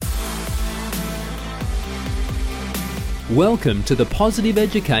Welcome to the Positive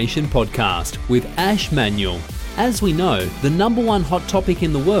Education Podcast with Ash Manuel. As we know, the number one hot topic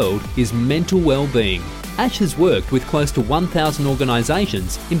in the world is mental well-being. Ash has worked with close to 1,000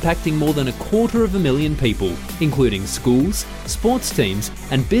 organisations impacting more than 250,000 people, including schools, sports teams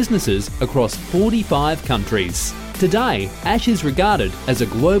and businesses across 45 countries. Today, Ash is regarded as a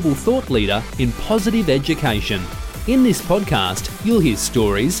global thought leader in positive education. In this podcast, you'll hear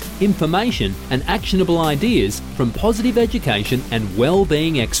stories, information and actionable ideas from positive education and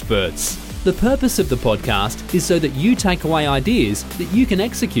well-being experts. The purpose of the podcast is so that you take away ideas that you can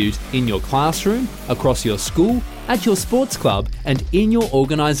execute in your classroom, across your school, at your sports club and in your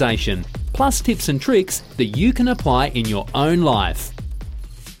organisation, plus tips and tricks that you can apply in your own life.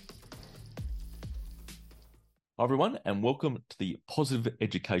 Hi everyone and welcome to the Positive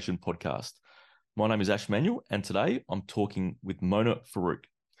Education Podcast. My name is Ash Manuel and today I'm talking with Mona Farroukh.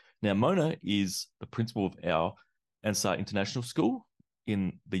 Now Mona is the principal of our Ansar International School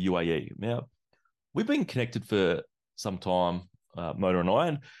in the UAE. Now we've been connected for some time, Mona and I,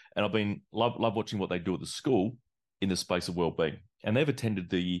 and I've been love watching what they do at the school in the space of wellbeing. And they've attended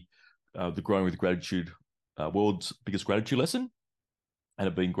the Growing with Gratitude world's biggest gratitude lesson and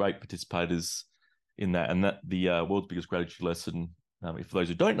have been great participators in that. And that the world's biggest gratitude lesson, if for those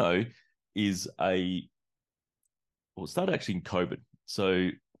who don't know, is it started actually in COVID. So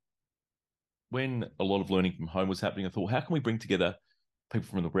when a lot of learning from home was happening, I thought, how can we bring together people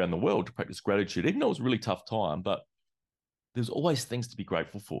from around the world to practice gratitude? Even though it was a really tough time, but there's always things to be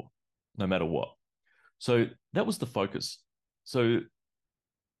grateful for, no matter what. So that was the focus. So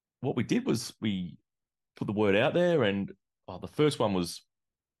what we did was we put the word out there, and the first one was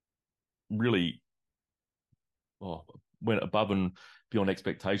really went above and beyond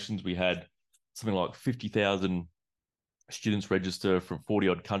expectations. We had something like 50,000 students register from 40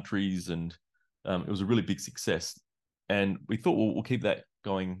 odd countries, and it was a really big success. And we thought, we'll keep that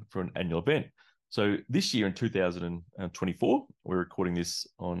going for an annual event. So this year in 2024, we're recording this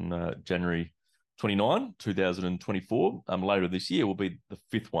on January 29, 2024. Later this year will be the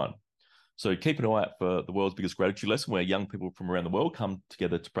fifth one. So keep an eye out for the world's biggest gratitude lesson, where young people from around the world come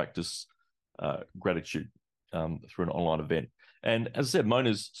together to practice gratitude through an online event. And as I said,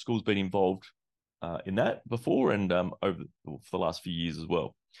 Mona's school's been involved in that before and for the last few years as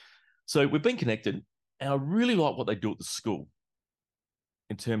well. So we've been connected, and I really like what they do at the school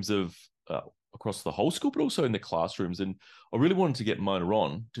in terms of across the whole school, but also in the classrooms. And I really wanted to get Mona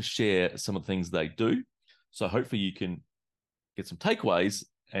on to share some of the things they do. So hopefully you can get some takeaways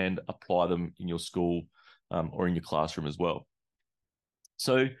and apply them in your school or in your classroom as well.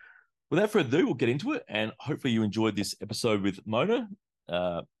 So without further ado, we'll get into it, and hopefully you enjoyed this episode with Mona.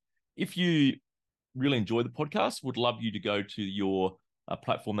 If you really enjoy the podcast, would love you to go to your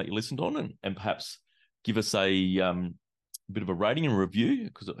platform that you listened on and perhaps give us a bit of a rating and review,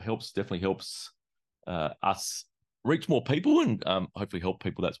 because it definitely helps us reach more people and hopefully help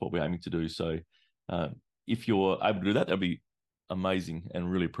people. That's what we're aiming to do. So if you're able to do that, that'd be amazing and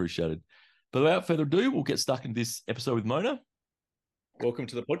really appreciated. But without further ado, we'll get stuck in this episode with Mona. Welcome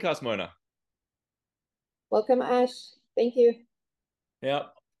to the podcast, Mona. Welcome, Ash. Thank you. Now,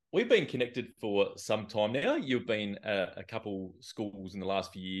 we've been connected for some time now. You've been at a couple schools in the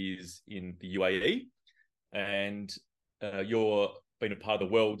last few years in the UAE, and you're been a part of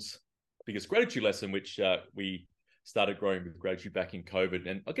the world's biggest gratitude lesson, which we started Growing with Gratitude back in COVID.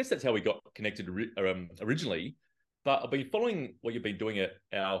 And I guess that's how we got connected originally. But I've been following what you've been doing at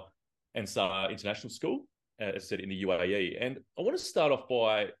our Ansar International School, as I said, in the UAE. And I want to start off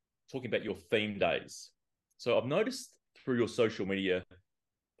by talking about your theme days. So I've noticed through your social media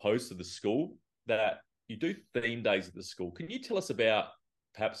posts of the school that you do theme days at the school. Can you tell us about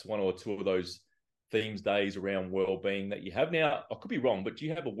perhaps one or two of those themes days around wellbeing that you have? Now, I could be wrong, but do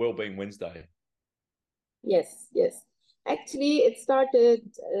you have a Wellbeing Wednesday? Yes. Actually, it started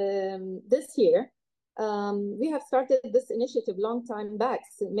this year. We have started this initiative long time back.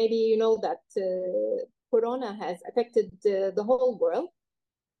 So maybe you know that Corona has affected the whole world.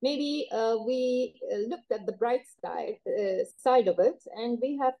 Maybe we looked at the bright side of it, and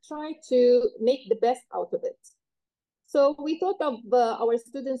we have tried to make the best out of it. So we thought of our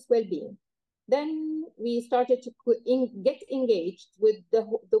students' well-being. Then we started to get engaged with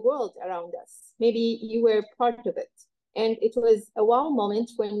the world around us. Maybe you were part of it. And it was a wow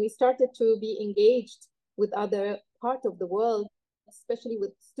moment when we started to be engaged with other part of the world, especially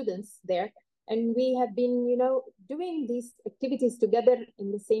with students there. And we have been, doing these activities together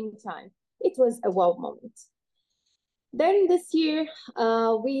in the same time. It was a wow moment. Then this year,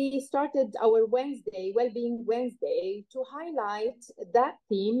 we started our Wellbeing Wednesday, to highlight that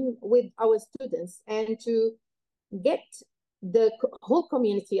theme with our students and to get the whole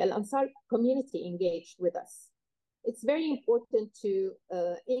community, Al Ansar community, engaged with us. It's very important to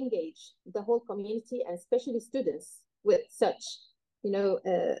engage the whole community and especially students with such,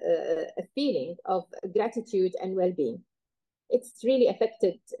 a feeling of gratitude and well-being. It's really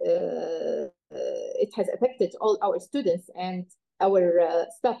affected, it has affected all our students and our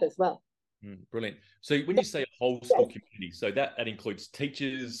staff as well. Brilliant. So when you say a whole school community, so that includes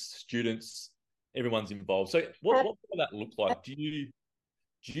teachers, students, everyone's involved. So what does that look like? Do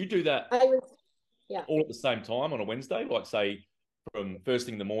you do that all at the same time on a Wednesday? Like say from first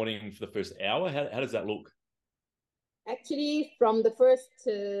thing in the morning for the first hour? How does that look? Actually, from the first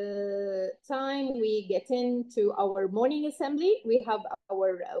time we get into our morning assembly, we have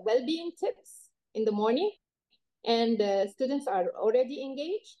our well-being tips in the morning, and students are already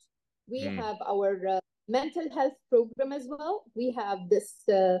engaged. We have our mental health program as well. We have this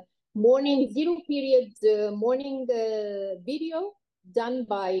morning zero period morning video done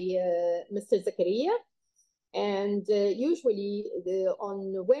by Mr. Zakaria. And usually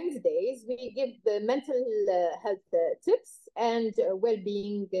on Wednesdays, we give the mental health tips and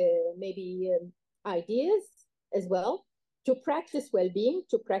well-being maybe ideas as well to practice well-being,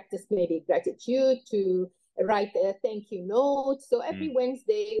 to practice maybe gratitude, to write a thank you note. So every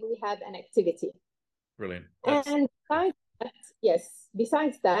Wednesday we have an activity. Brilliant. And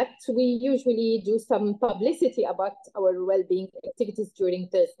besides that, we usually do some publicity about our well-being activities during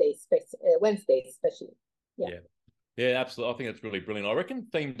Wednesdays especially. Yeah, absolutely. I think that's really brilliant. I reckon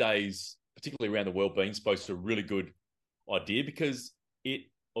theme days, particularly around the wellbeing space, are a really good idea because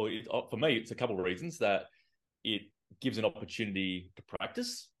for me, it's a couple of reasons that it gives an opportunity to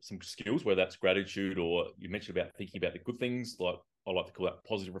practice some skills, whether that's gratitude or you mentioned about thinking about the good things, like I like to call that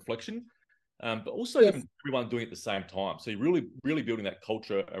positive reflection, but also everyone doing it at the same time. So you're really, really building that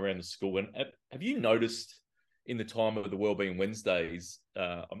culture around the school. And have you noticed in the time of the Wellbeing Wednesdays,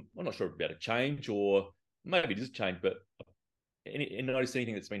 I'm not sure about a change or maybe it is change, but notice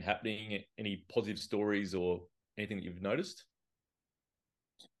anything that's been happening, any positive stories or anything that you've noticed?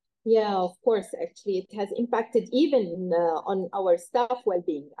 Yeah, of course. Actually, it has impacted even on our staff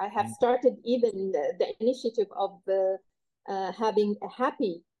well-being. I have started even the initiative of having a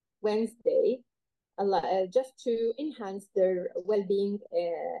happy Wednesday just to enhance their well-being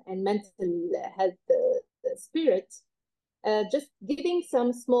and mental health spirit. Just giving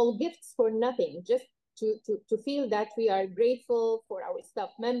some small gifts for nothing, just to feel that we are grateful for our staff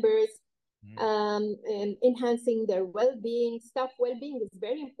members, and enhancing their well-being. Staff well-being is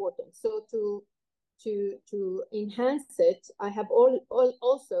very important. So to enhance it, I have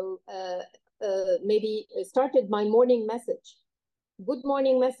also maybe started my morning message, good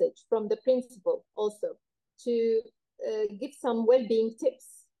morning message from the principal, also to give some well-being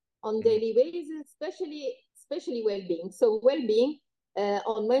tips on daily basis, especially well-being. So well-being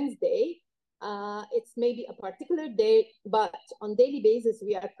on Wednesday, it's maybe a particular day, but on daily basis,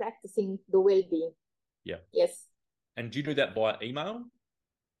 we are practicing the well-being. Yeah. Yes. And do you do that via email?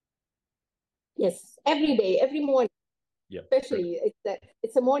 Yes, every day, every morning. Yeah. Especially,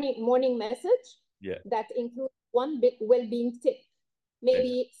 it's a morning message that includes one big well-being tip.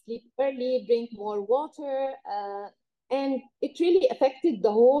 Maybe sleep early, drink more water, and it really affected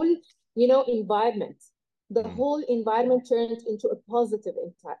the whole, environment. The whole environment turned into a positive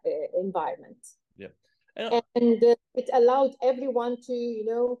environment. Yeah. And it allowed everyone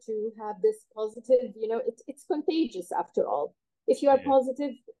to, to have this positive, it's contagious after all. If you are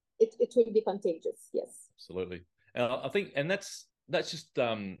positive, it will be contagious. Yes. Absolutely. And I think, and that's just,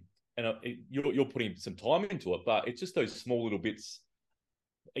 you're putting some time into it, but it's just those small little bits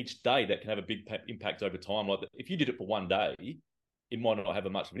each day that can have a big impact over time. Like if you did it for one day, it might not have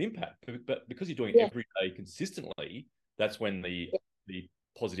much of an impact, but because you're doing it every day consistently, that's when the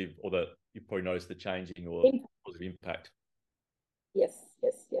positive you probably notice the changing or positive impact. Yes.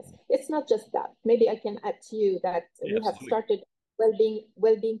 It's not just that. Maybe I can add to you that we have started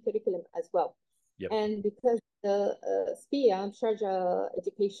well-being curriculum as well. Yep. And because the SPIA, Sharjah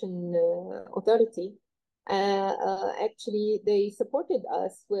Education Authority, actually they supported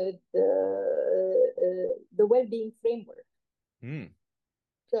us with the well-being framework.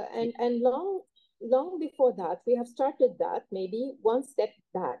 So, and long before that, we have started that, maybe one step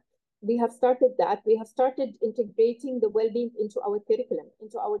back. We have started integrating the well-being into our curriculum,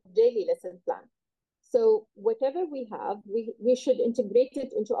 into our daily lesson plan. So whatever we have, we should integrate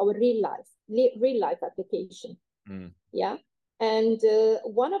it into our real life application. Yeah. And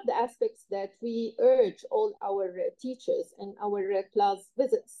one of the aspects that we urge all our teachers and our class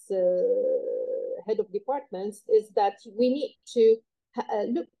visits head of departments is that we need to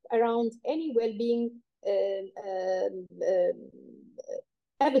look around any well-being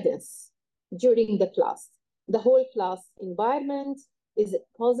evidence during the class. The whole class environment, is it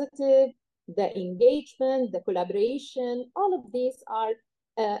positive? The engagement, the collaboration, all of these are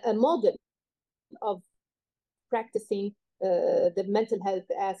a model of practicing the mental health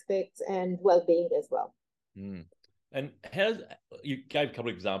aspects and well-being as well. Mm. And you gave a couple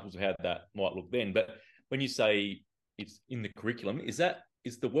of examples of how that might look then, but when you say it's in the curriculum, is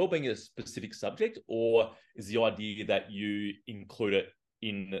the well-being a specific subject, or is the idea that you include it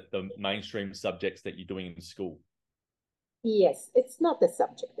in the mainstream subjects that you're doing in school? Yes, it's not a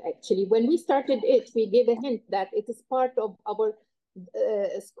subject, actually. When we started it, we gave a hint that it is part of our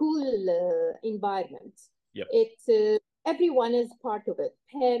school environment. Yep. Everyone is part of it,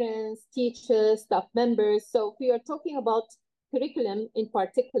 parents, teachers, staff members. So if we are talking about curriculum in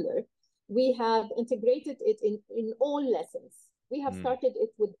particular, we have integrated it in all lessons. We have started it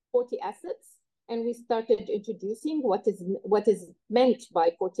with 40 assets, and we started introducing what is meant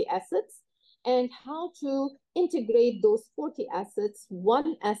by 40 assets and how to integrate those 40 assets.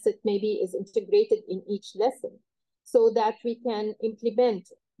 One asset maybe is integrated in each lesson so that we can implement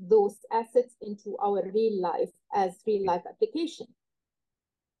those assets into our real life as real life application.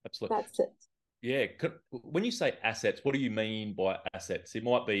 Absolutely. That's it. Yeah. When you say assets, what do you mean by assets? It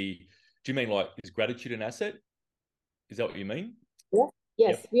might be, do you mean like, is gratitude an asset? Is that what you mean?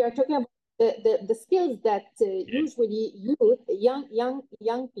 Yes. Yep. We are talking about the skills that usually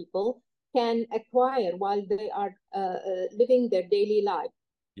young people can acquire while they are living their daily life.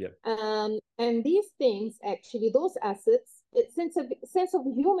 Yep. And these things, actually, those assets, sense of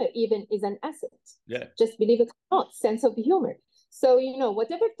humor even is an asset. Yeah. Just believe it or not, sense of humor. So,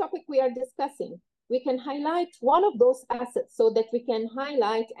 whatever topic we are discussing, we can highlight one of those assets so that we can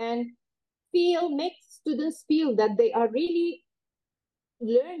highlight and make students feel that they are really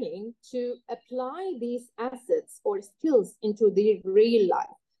learning to apply these assets or skills into their real life.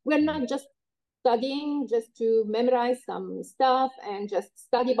 We're not just studying just to memorize some stuff and just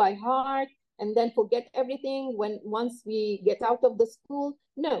study by heart and then forget everything once we get out of the school.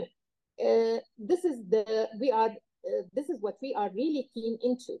 No, this is what we are really keen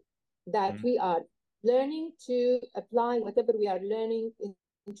into, that we are learning to apply whatever we are learning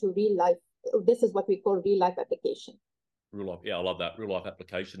into real life. This is what we call real life application. Real life, yeah, I love that, real life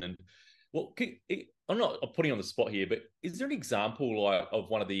application. And well, I'm putting you on the spot here, but is there an example like of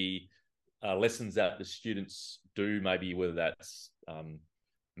one of the lessons that the students do, maybe whether that's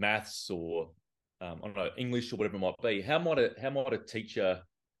maths or I don't know, English or whatever it might be? How might a teacher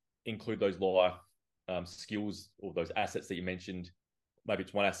include those life skills or those assets that you mentioned? Maybe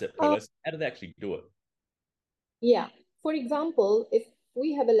it's one asset per lesson. How do they actually do it? Yeah, for example, if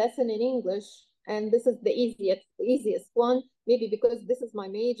we have a lesson in English, and this is the easiest one, maybe because this is my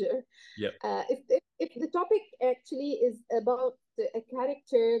major. Yep. If the topic actually is about a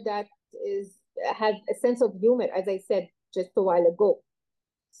character that has a sense of humor, as I said just a while ago,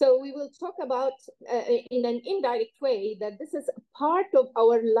 so we will talk about in an indirect way that this is part of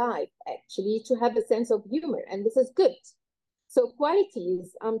our life, actually, to have a sense of humor, and this is good. So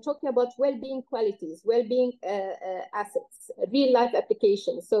qualities, I'm talking about well-being qualities, well-being assets, real life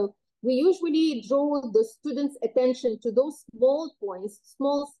applications. So we usually draw the students' attention to those small points,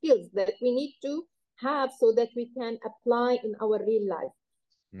 small skills that we need to have so that we can apply in our real life.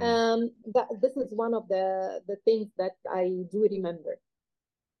 This is one of the things that I do remember.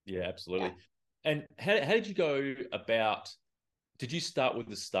 Yeah, absolutely. Yeah. And how did you go about, did you start with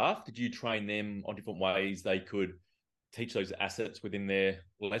the staff? Did you train them on different ways they could teach those assets within their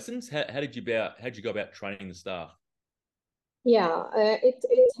lessons? How did you go about training the staff? Yeah, it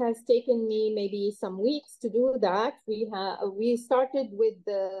has taken me maybe some weeks to do that. We started with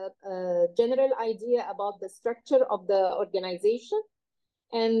the general idea about the structure of the organization,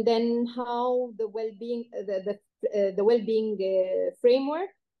 and then how the well-being the well-being framework,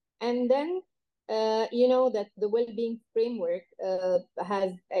 and then that the well-being framework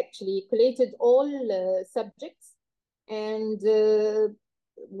has actually collated all subjects. And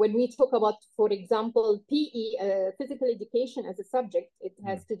when we talk about, for example, PE, physical education as a subject, it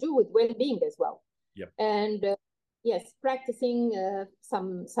has to do with well-being as well. Yep. And yes, practicing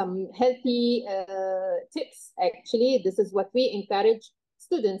some healthy tips. Actually, this is what we encourage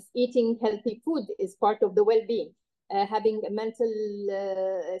students. Eating healthy food is part of the well-being. Having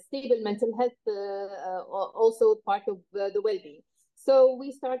a stable mental health also part of the well-being. So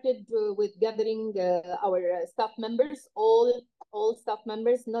we started with gathering our staff members, all staff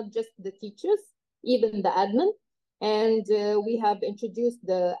members, not just the teachers, even the admin. And we have introduced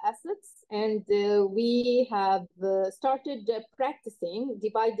the assets, and we have started practicing,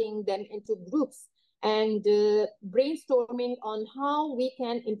 dividing them into groups and brainstorming on how we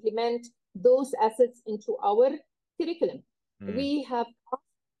can implement those assets into our curriculum. We have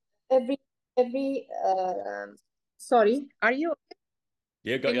every sorry, are you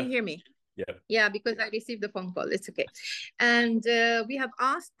yeah, can you hear me? Yeah, because I received the phone call. It's okay. And we have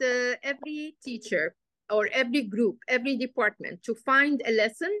asked every teacher or every group, every department to find a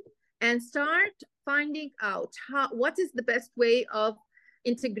lesson and start finding out what is the best way of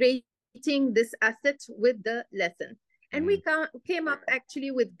integrating this asset with the lesson. And we came up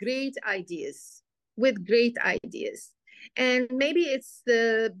actually with great ideas, And maybe it's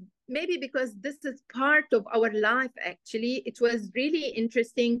maybe because this is part of our life, actually, it was really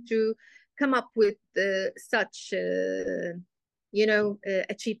interesting to come up with such,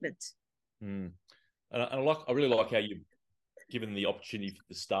 achievement. And I really like how you've given the opportunity for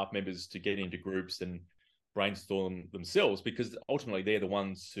the staff members to get into groups and brainstorm themselves, because ultimately they're the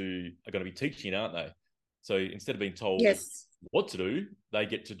ones who are going to be teaching, aren't they? So instead of being told what to do, they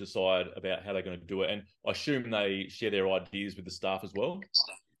get to decide about how they're going to do it. And I assume they share their ideas with the staff as well.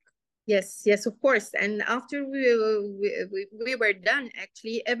 Yes, of course. And after we were done,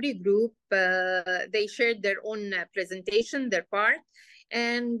 actually, every group, they shared their own presentation, their part.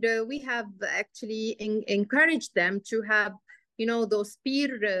 And we have actually encouraged them to have, those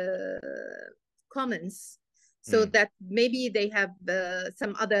peer comments, so that maybe they have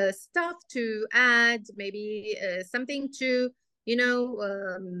some other stuff to add, maybe something to,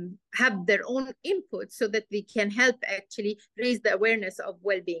 have their own input, so that they can help actually raise the awareness of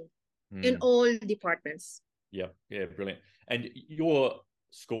well-being in all departments. Yeah, brilliant. And your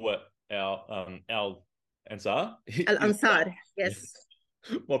school at our Ansar? Al-Ansar, yes.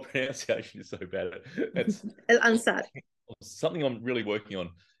 My pronunciation is so bad. That's Al-Ansar. Something I'm really working on.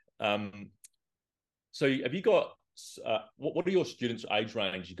 So have you got, what are your students' age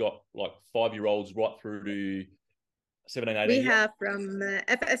range? You got like 5-year-olds right through to 17, 18? We have from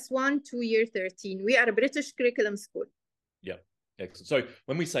FS1 to year 13. We are a British curriculum school. Yeah, excellent. So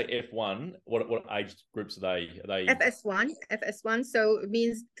when we say F1, what age groups are they? Are they FS1, so it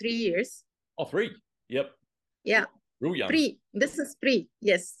means 3 years. Oh, 3. Yep. Yeah. Real young. This is pre.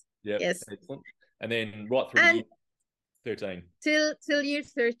 Yes. Yep. Yes. Excellent. And then right through to year 13. Till year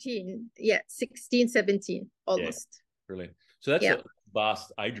 13. Yeah, 16, 17, almost. Yeah. Brilliant. So that's a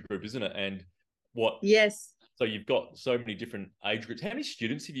vast age group, isn't it? And what? Yes. So you've got so many different age groups. How many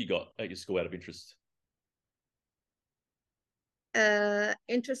students have you got at your school out of interest?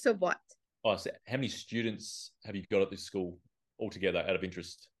 Interest of what? Oh, so how many students have you got at this school altogether out of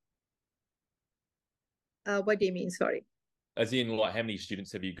interest? What do you mean? Sorry. As in, like, how many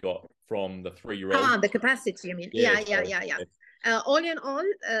students have you got from the 3-year-old? The capacity, you mean? Yeah. All in all,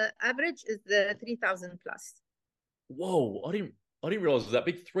 average is 3,000 plus. Whoa, I didn't realize it was that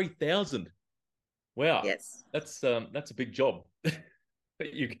big. 3,000. Wow. Yes. That's a big job.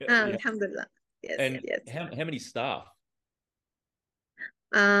 You get, Alhamdulillah. Yes. And yes. How many staff?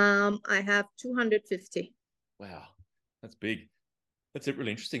 I have 250. Wow, that's big. That's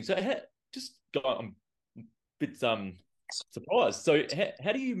really interesting. So I'm a bit surprised. So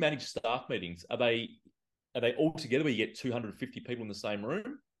how do you manage staff meetings? Are they all together where you get 250 people in the same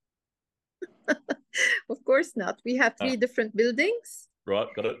room? Of course not. We have 3 different buildings. Right,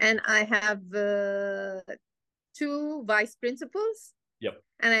 got it. And I have 2 vice principals. Yep.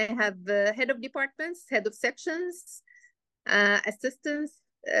 And I have head of departments, head of sections, assistants.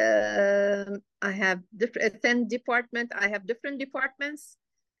 I have different department. I have different departments.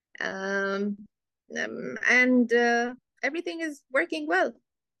 And everything is working well.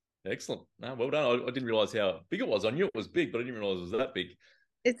 Excellent. No, well done. I didn't realize how big it was. I knew it was big, but I didn't realize it was that big.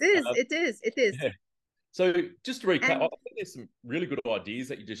 It is. Yeah. So just to recap, I think there's some really good ideas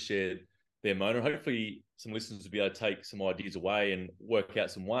that you just shared there, Mona. Hopefully some listeners will be able to take some ideas away and work out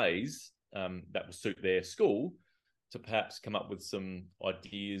some ways that will suit their school to perhaps come up with some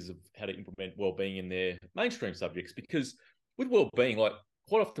ideas of how to implement wellbeing in their mainstream subjects. Because with wellbeing, like,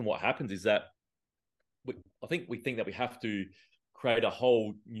 quite often what happens is that I think we think that we have to create a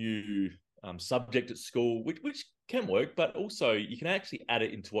whole new subject at school, which can work, but also you can actually add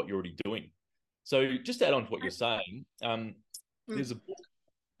it into what you're already doing. So just to add on to what you're saying, there's a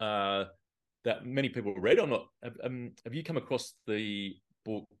book that many people read. Have you come across the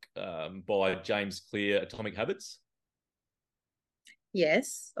book by James Clear, Atomic Habits?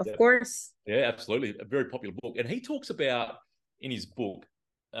 Yes, of course. Yeah, absolutely. A very popular book. And he talks about, in his book,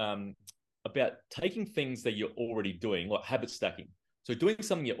 about taking things that you're already doing, like habit stacking. So doing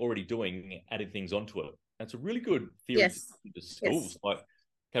something you're already doing, adding things onto it. That's a really good theory to schools. Yes. Like,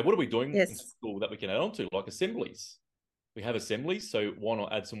 okay, what are we doing in school that we can add on to? Like assemblies. We have assemblies, so why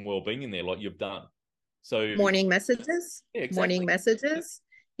not add some wellbeing in there like you've done? So morning messages, yeah, exactly. morning messages.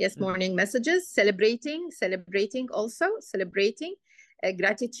 Yes, morning messages, celebrating also, celebrating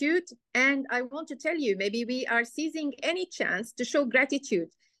gratitude. And I want to tell you, maybe we are seizing any chance to show gratitude.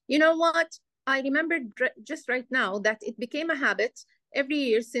 You know what? I remember just right now that it became a habit every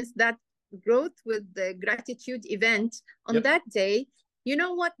year since that growth with the gratitude event on that day. You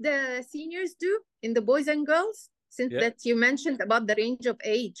know what the seniors do in the boys and girls? Since that you mentioned about the range of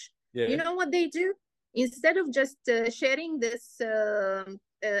age. You know what they do? Instead of just sharing this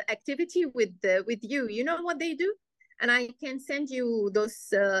activity with you, you know what they do? And I can send you those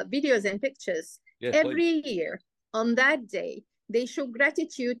videos and pictures. Every year on that day, they show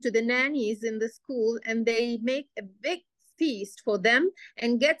gratitude to the nannies in the school, and they make a big feast for them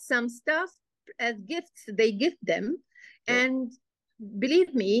and get some stuff as gifts they give them. And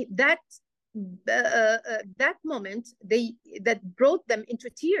believe me, that that moment that brought them into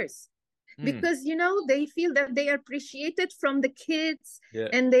tears, because you know they feel that they are appreciated from the kids,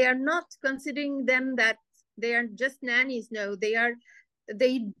 and they are not considering them that they are just nannies. No,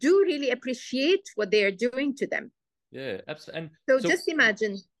 they do really appreciate what they are doing to them. Yeah, absolutely. And so just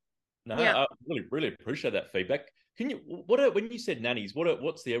imagine. No, I really appreciate that feedback. Can you when you said nannies,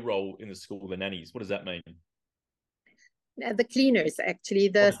 what's their role in the school? The nannies, what does that mean? The cleaners, actually,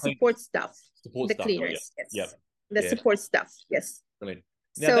 the support staff. The staff, cleaners, yes. The support staff, yes. Brilliant.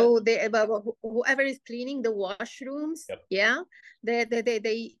 Now so whoever is cleaning the washrooms,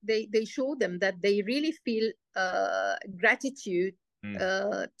 they show them that they really feel gratitude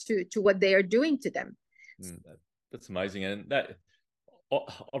to what they are doing to them. That's amazing, and that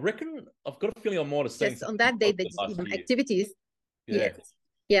I reckon I've got a feeling I might have seen on that day they give them activities.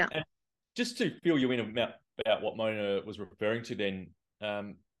 Yeah. And just to fill you in about what Mona was referring to, then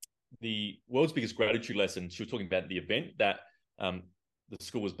the world's biggest gratitude lesson. She was talking about the event that the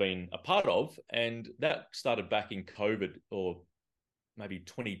school has been a part of, and that started back in COVID, or maybe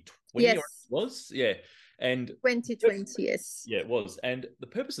 2020. Yes, it was. Yeah, and 2020. Yes. Yeah, it was. And the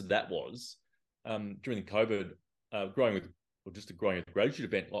purpose of that was during the COVID, growing with a gratitude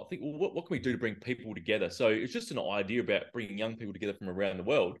event. I think, well, what can we do to bring people together? So it's just an idea about bringing young people together from around the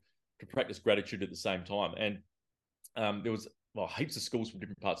world to practice gratitude at the same time. And there was heaps of schools from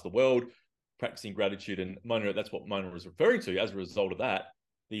different parts of the world practicing gratitude, and Mona, that's what Mona was referring to. As a result of that,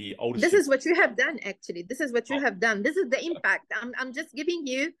 the oldest. This is what you have done. Actually, this is what you have done. This is the impact. I'm just giving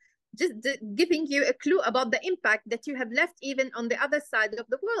you a clue about the impact that you have left even on the other side of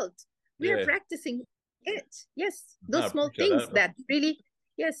the world. We are practicing it. Yes, those small things that really.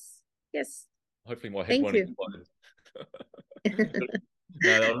 Yes. Hopefully, my head won't explode.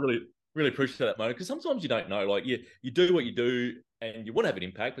 No, I really appreciate that, Mona, because sometimes you don't know. Like you do what you do, and you want to have an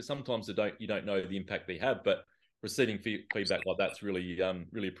impact, but sometimes you don't know the impact they have. But receiving feedback like that's really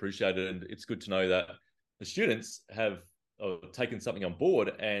appreciated, and it's good to know that the students have taken something on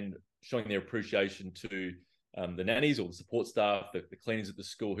board and showing their appreciation to the nannies or the support staff, the cleaners at the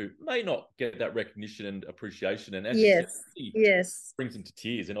school, who may not get that recognition and appreciation. And as you said, brings them to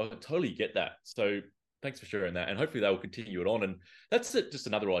tears, and I totally get that. So thanks for sharing that, and hopefully they will continue it on. And that's just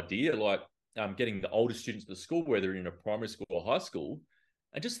another idea, like getting the older students to the school, whether they're in a primary school or high school,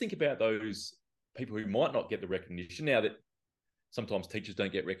 and just think about those people who might not get the recognition. Now that sometimes teachers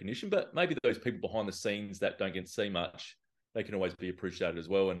don't get recognition, but maybe those people behind the scenes that don't get to see much, they can always be appreciated as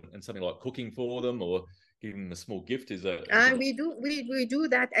well. And something like cooking for them or giving them a small gift is we do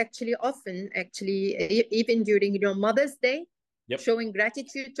that actually often, actually, even during Mother's Day, showing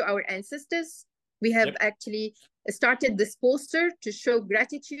gratitude to our ancestors. We have actually started this poster to show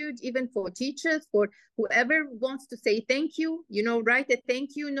gratitude, even for teachers, for whoever wants to say thank you. Write a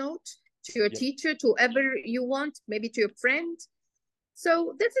thank you note to your teacher, to whoever you want, maybe to your friend.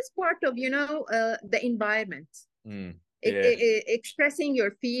 So this is part of, the environment, expressing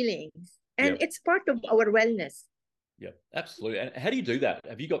your feelings, and it's part of our wellness. Yeah, absolutely. And how do you do that?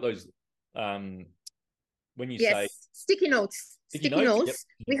 Have you got those, when you say sticky notes? Sticky notes.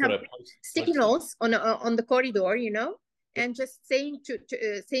 We have sticky notes on the corridor, and just saying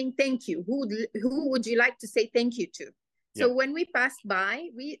saying thank you. Who would you like to say thank you to? So when we pass by,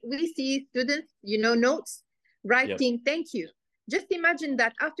 we see students, notes writing thank you. Just imagine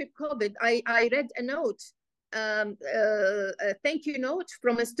that after COVID, I read a note, a thank you note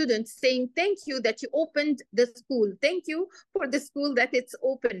from a student saying thank you that you opened the school. Thank you for the school that it's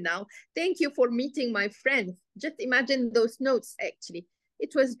open now. Thank you for meeting my friends. Just imagine those notes. Actually,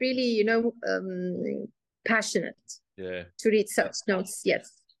 it was really, passionate. To read such notes. Yes.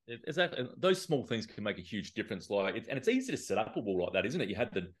 Exactly. Those small things can make a huge difference. And it's easy to set up a wall like that, isn't it? You had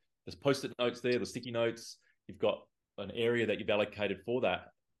there's post-it notes there, the sticky notes. You've got an area that you've allocated for that.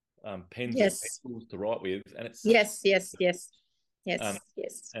 pens or Yes. pencils to write with, and it's Yes. um,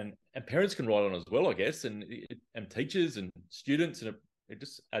 Yes. and parents can write on as well, I guess, and teachers and students, and it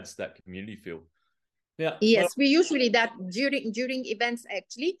just adds that community feel. Now, Yes, we usually that during events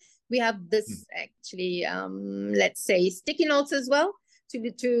actually we have mm, this actually let's say sticky notes as well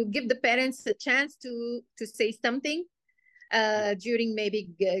to give the parents a chance to say something during maybe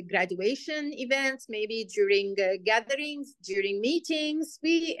graduation events, maybe during gatherings, during meetings.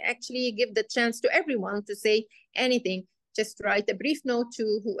 We actually give the chance to everyone to say anything. Just write a brief note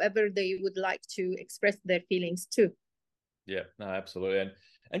to whoever they would like to express their feelings to. yeah, no, absolutely,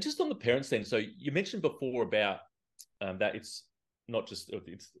 and just on the parents then. So you mentioned before about that it's not just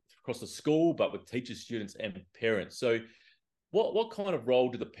it's across the school, but with teachers, students, and parents. So what kind of role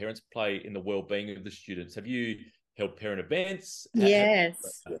do the parents play in the well-being of the students? Have you held parent events?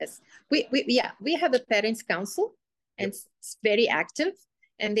 Yes, yes. We have a parents council, and Yep. it's very active.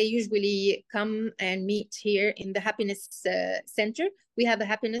 And they usually come and meet here in the happiness center. We have a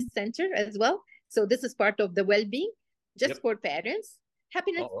happiness center as well. So this is part of the well-being, just Yep. for parents.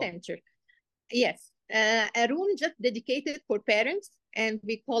 Happiness Oh, well. center. Yes, a room just dedicated for parents, and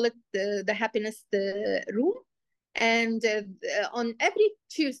we call it the happiness room. And on every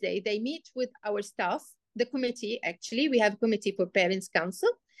Tuesday, they meet with our staff, the committee. Actually, we have a committee for parents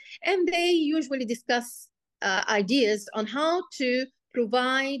council, and they usually discuss ideas on how to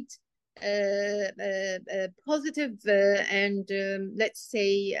provide positive and let's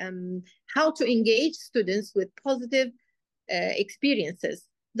say how to engage students with positive experiences.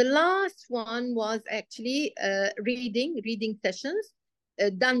 The last one was actually reading sessions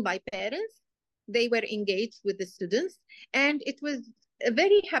done by parents. They were engaged with the students, and it was a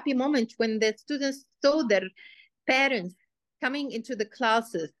very happy moment when the students saw their parents coming into the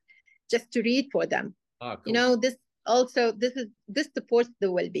classes just to read for them. Ah, You cool. know, this supports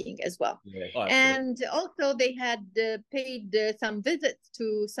the well-being as well. Yeah. Oh, absolutely. And also they had paid some visits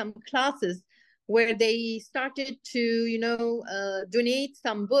to some classes where they started to donate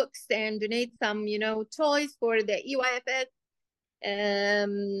some books and donate some toys for the EYFS,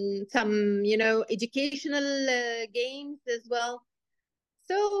 some educational games as well.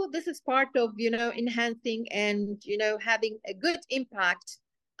 So this is part of enhancing and having a good impact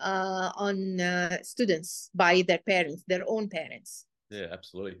on students by their parents, their own parents. Yeah,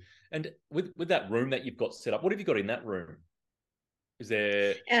 absolutely. And with that room that you've got set up, what have you got in that room? Is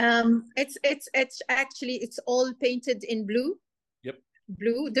there? It's actually it's all painted in blue. Yep.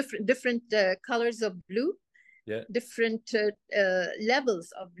 Blue, different colors of blue. Yeah. Different levels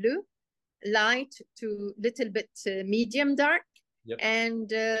of blue, light to little bit medium dark. Yep. And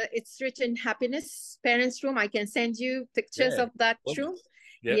it's written happiness parents room. I can send you pictures Yeah. of that Gorgeous. room.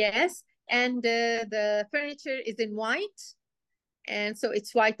 Yep. Yes. And the furniture is in white, and so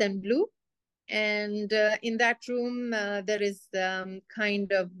it's white and blue. And in that room there is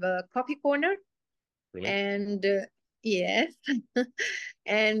kind of a coffee corner. Brilliant. And yes.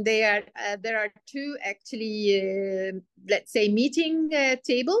 And there are two actually let's say meeting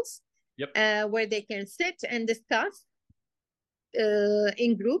tables. Yep. Where they can sit and discuss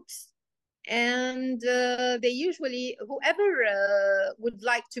in groups. And they usually, whoever would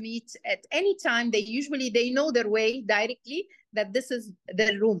like to meet at any time, they know their way directly that this is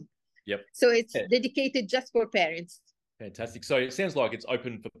their room. Yep. So it's Yeah. dedicated just for parents. Fantastic. So it sounds like it's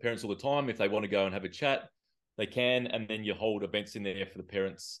open for parents all the time. If they want to go and have a chat, they can, and then you hold events in there for the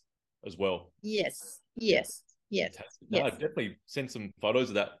parents as well. Yes. Yeah. Fantastic. No, Yes. definitely send some photos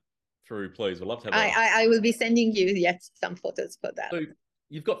of that through, please. I'd love to have that. I will be sending you some photos for that. So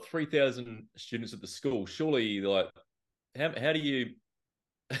you've got 3,000 students at the school. Surely, like, how do you?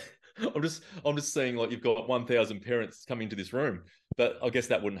 I'm just saying, like, you've got 1,000 parents coming into this room, but I guess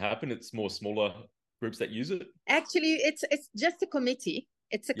that wouldn't happen. It's more smaller groups that use it. Actually, it's just a committee.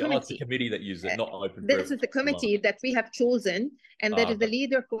 It's a committee. It's a committee that uses it, not open. This is the committee that we have chosen, and there is a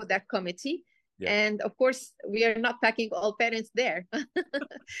leader for that committee. Yeah. And of course, we are not packing all parents there.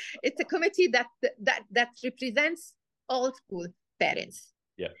 It's a committee that represents all school parents.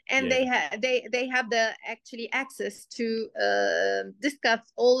 Yeah. And they have the actually access to discuss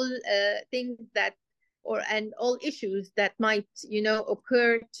all things that and all issues that might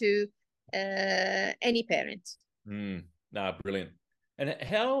occur to any parent. No, brilliant. And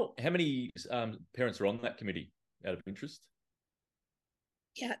how many parents are on that committee, out of interest?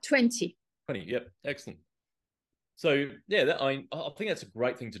 Yeah, 20. 20. Yep, excellent. So yeah, I think that's a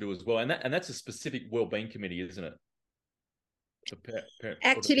great thing to do as well, and that's a specific wellbeing committee, isn't it?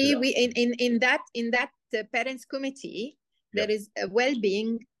 Actually, we in that parents committee, there is a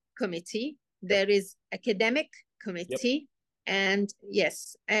well-being committee, there is academic committee, And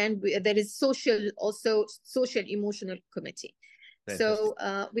yes, and there is social emotional committee. Fantastic. So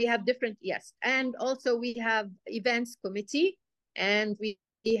we have different, yes. And also we have events committee, and we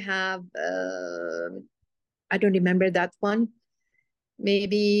have, I don't remember that one,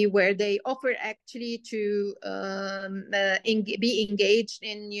 maybe where they offer actually to be engaged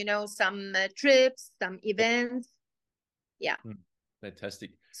in, some trips, some events. Yeah.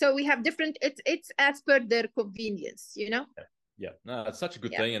 Fantastic. So we have different, it's as per their convenience. Yeah. No, it's such a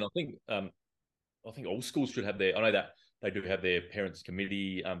good Yeah. thing. And I think all schools should have their, I know that they do have their parents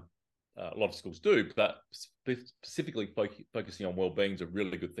committee. A lot of schools do, but specifically focusing on well-being is a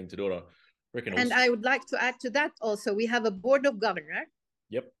really good thing to do. And I reckon. And I would like to add to that also, we have a board of governor.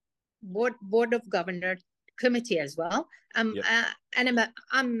 Yep. Board of governor committee as well. Yep. And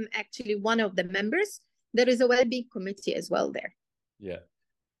I'm actually one of the members. There is a well-being committee as well there. Yeah.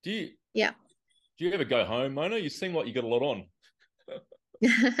 Do you ever go home, Mona? You seem like you got a lot on.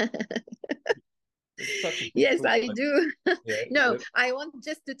 Yes, I do. Yeah, No, yeah. I want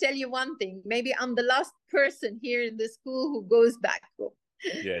just to tell you one thing. Maybe I'm the last person here in the school who goes back home.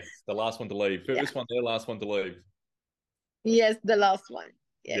 Yes, the last one to leave. First one there, last one to leave. Yes, the last one.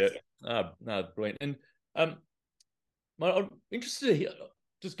 Yes. Yeah. No, brilliant. And I'm interested to hear,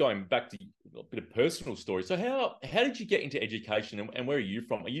 just going back to a bit of personal story. So how did you get into education, and where are you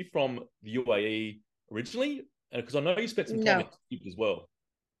from? Are you from the UAE originally? Because I know you spent some time in Egypt as well.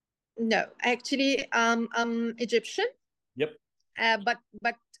 No, actually, I'm Egyptian. Yep. But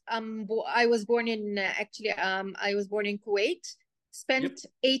I was born in I was born in Kuwait. Spent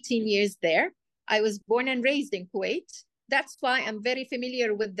 18 years there. I was born and raised in Kuwait. That's why I'm very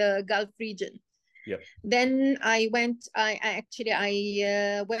familiar with the Gulf region. Yep. Then I went back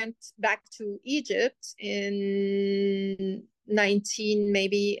to Egypt in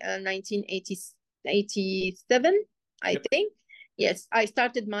 1987, I think. Yes, I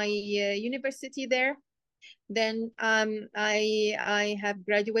started my university there. Then I have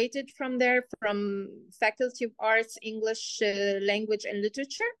graduated from there, from Faculty of Arts, English Language and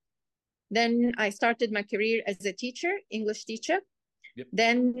Literature. Then I started my career as a teacher, English teacher. Yep.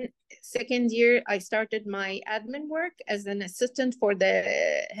 Then second year, I started my admin work as an assistant for the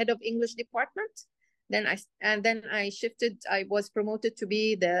head of English department. Then I shifted. I was promoted to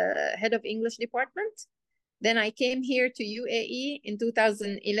be the head of English department. Then I came here to UAE in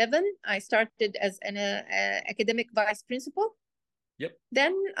 2011. I started as an academic vice principal. Yep.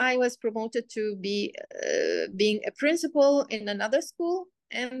 Then I was promoted to be being a principal in another school,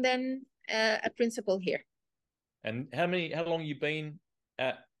 and then a principal here. And how long you been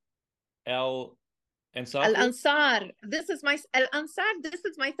at Al Ansar? Al Ansar. This is my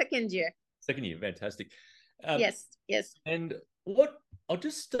second year. Second year, fantastic. Yes. And what I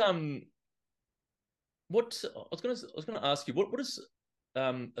was going to ask you, what does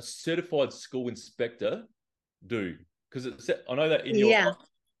a certified school inspector do? Because I know that in your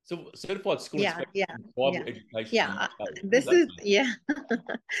so certified school inspector Bible education.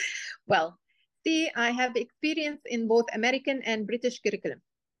 Well, see, I have experience in both American and British curriculum.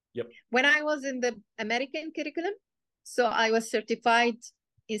 Yep. When I was in the American curriculum, so I was certified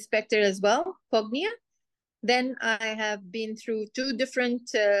inspector as well, Cognia. Then I have been through two different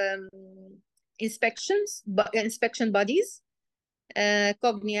inspection bodies,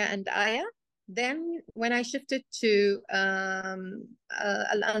 Cognia and Aya. Then when I shifted to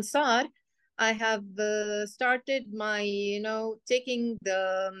Al Ansar, I have started my, taking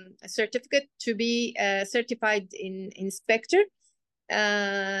the certificate to be certified inspector,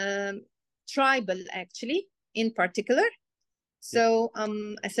 tribal actually in particular. So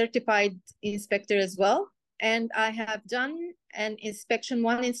I'm a certified inspector as well. And I have done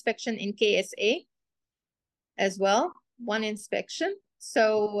one inspection in KSA as well, one inspection.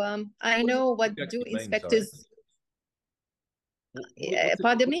 So I know what do inspectors.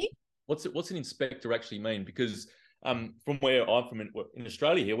 Pardon me? What's an inspector actually mean? Because from where I'm from in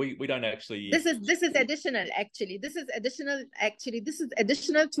Australia here, we don't actually. This is additional actually. This is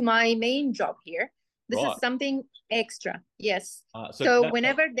additional to my main job here. This is something extra. Yes. So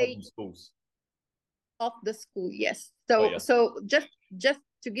whenever they of the school, yes. So so just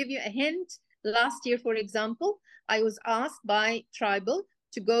to give you a hint, last year, for example, I was asked by tribal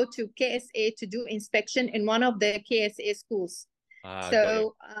to go to KSA to do inspection in one of the KSA schools.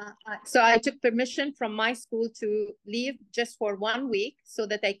 So I took permission from my school to leave just for 1 week so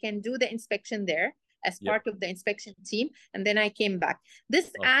that I can do the inspection there as part of the inspection team, and then I came back.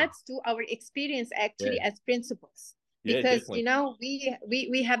 This adds to our experience actually as principals, because we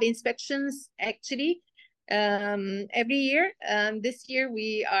have inspections actually every year. This year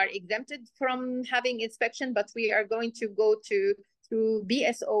we are exempted from having inspection, but we are going to go through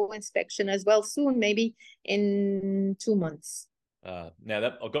BSO inspection as well soon, maybe in 2 months. Now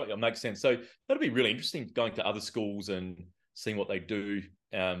that I've got, it makes sense. So that'll be really interesting going to other schools and seeing what they do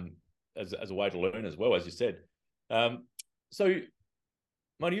as a way to learn as well, as you said. So,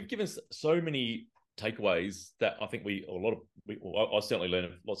 Mona, you've given us so many takeaways that I think I certainly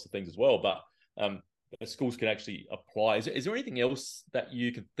learned lots of things as well, but schools can actually apply. Is there anything else that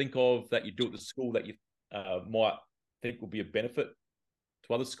you can think of that you do at the school that you might think will be a benefit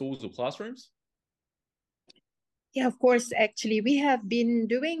to other schools or classrooms? Yeah, of course. Actually, we have been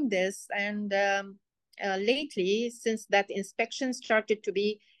doing this, and lately, since that inspection started to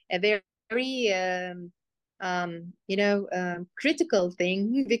be a very critical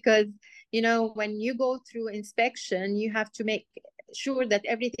thing, because when you go through inspection, you have to make sure that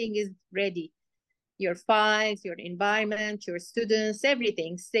everything is ready. Your files, your environment, your students,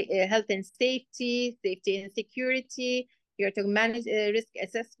 everything, health and safety and security, you have to manage risk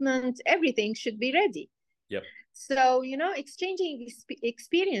assessment, everything should be ready. Yep. So, exchanging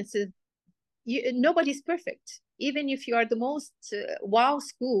experiences, nobody's perfect. Even if you are the most wow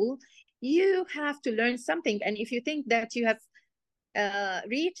school, you have to learn something. And if you think that you have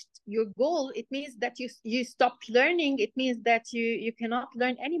reached your goal, it means that you stopped learning. It means that you cannot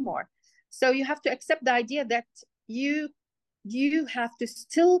learn anymore. So you have to accept the idea that you have to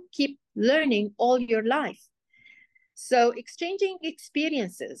still keep learning all your life. So exchanging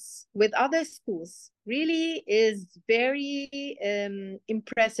experiences with other schools really is very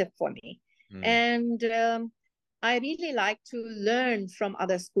impressive for me. And I really like to learn from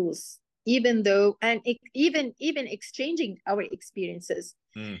other schools, even exchanging our experiences.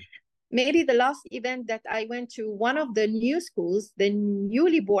 Maybe the last event that I went to, one of the new schools, the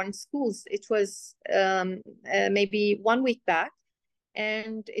newly born schools, it was maybe 1 week back,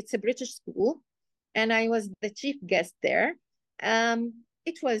 and it's a British school, and I was the chief guest there.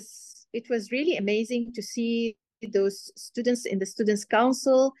 It was really amazing to see those students in the Students'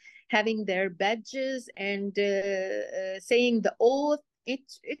 Council having their badges and saying the oath. It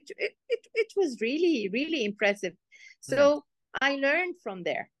was really, really impressive. So I learned from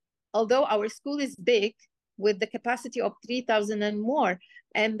there. Although our school is big, with the capacity of 3,000 and more,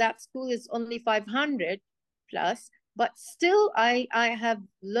 and that school is only 500 plus, but still I have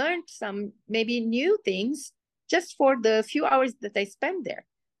learned some maybe new things just for the few hours that I spent there.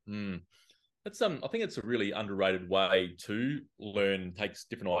 That's I think it's a really underrated way to learn, takes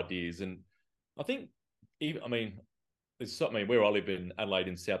different ideas. And I think where I live in Adelaide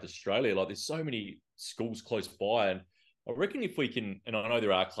in South Australia, like there's so many schools close by, and I reckon if we can, and I know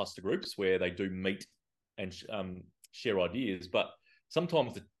there are cluster groups where they do meet and share ideas, but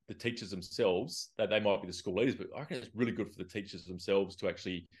sometimes the teachers themselves, they might be the school leaders, but I reckon it's really good for the teachers themselves to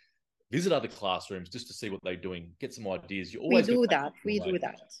actually visit other classrooms just to see what they're doing, get some ideas. We do that. You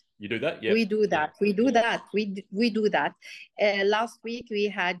do that? Yeah. We do that. We do that. We do that. Last week we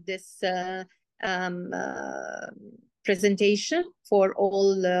had this presentation for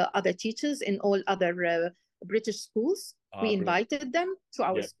all other teachers in all other British schools. We invited them to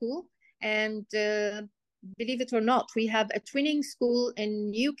our school, and believe it or not, we have a twinning school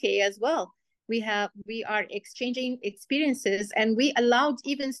in UK as well. We are exchanging experiences, and we allowed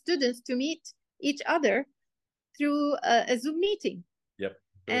even students to meet each other through a Zoom meeting. Yep.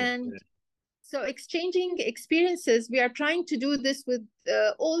 And so exchanging experiences, we are trying to do this with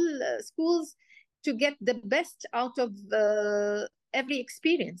all schools to get the best out of every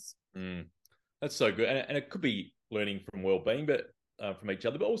experience. That's so good. And it could be learning from Wellbeing, but from each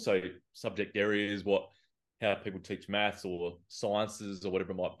other, but also subject areas, how people teach maths or sciences or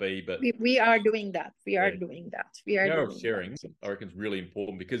whatever it might be. But we are doing that. We are doing that. Sharing, I reckon, is really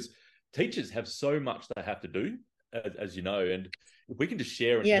important, because teachers have so much they have to do, as you know, and if we can just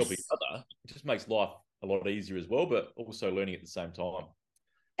share and help each other, it just makes life a lot easier as well, but also learning at the same time.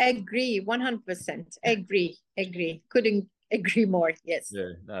 Agree, 100%. Agree. Couldn't agree more. Yes.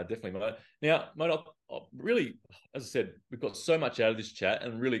 Yeah, no, definitely, mate. Now, mate, I really, as I said, we've got so much out of this chat,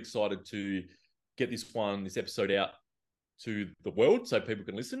 and really excited to get this episode out to the world so people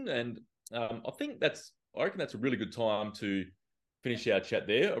can listen. And I reckon that's a really good time to finish our chat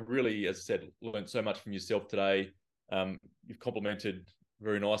there. I really, as I said, learned so much from yourself today. You've complimented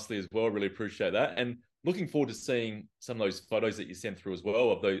very nicely as well. Really appreciate that. And looking forward to seeing some of those photos that you sent through as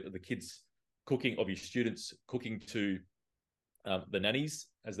well of the kids cooking, of your students cooking to the nannies,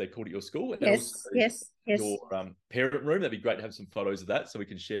 as they called at your school. And yes. Your parent room. That'd be great to have some photos of that so we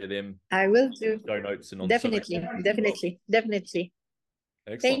can share them. I will do. Show notes and on definitely.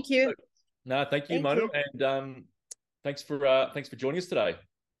 Excellent. Thank you. No, thank you, Thank Mona, you. and thanks for joining us today.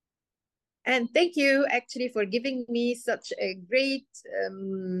 And thank you actually for giving me such a great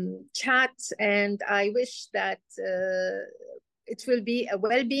chat. And I wish that it will be a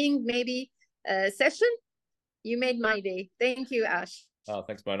well-being maybe session. You made my day. Thank you, Ash. Oh,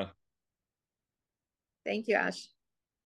 thanks, Mona. Thank you, Ash.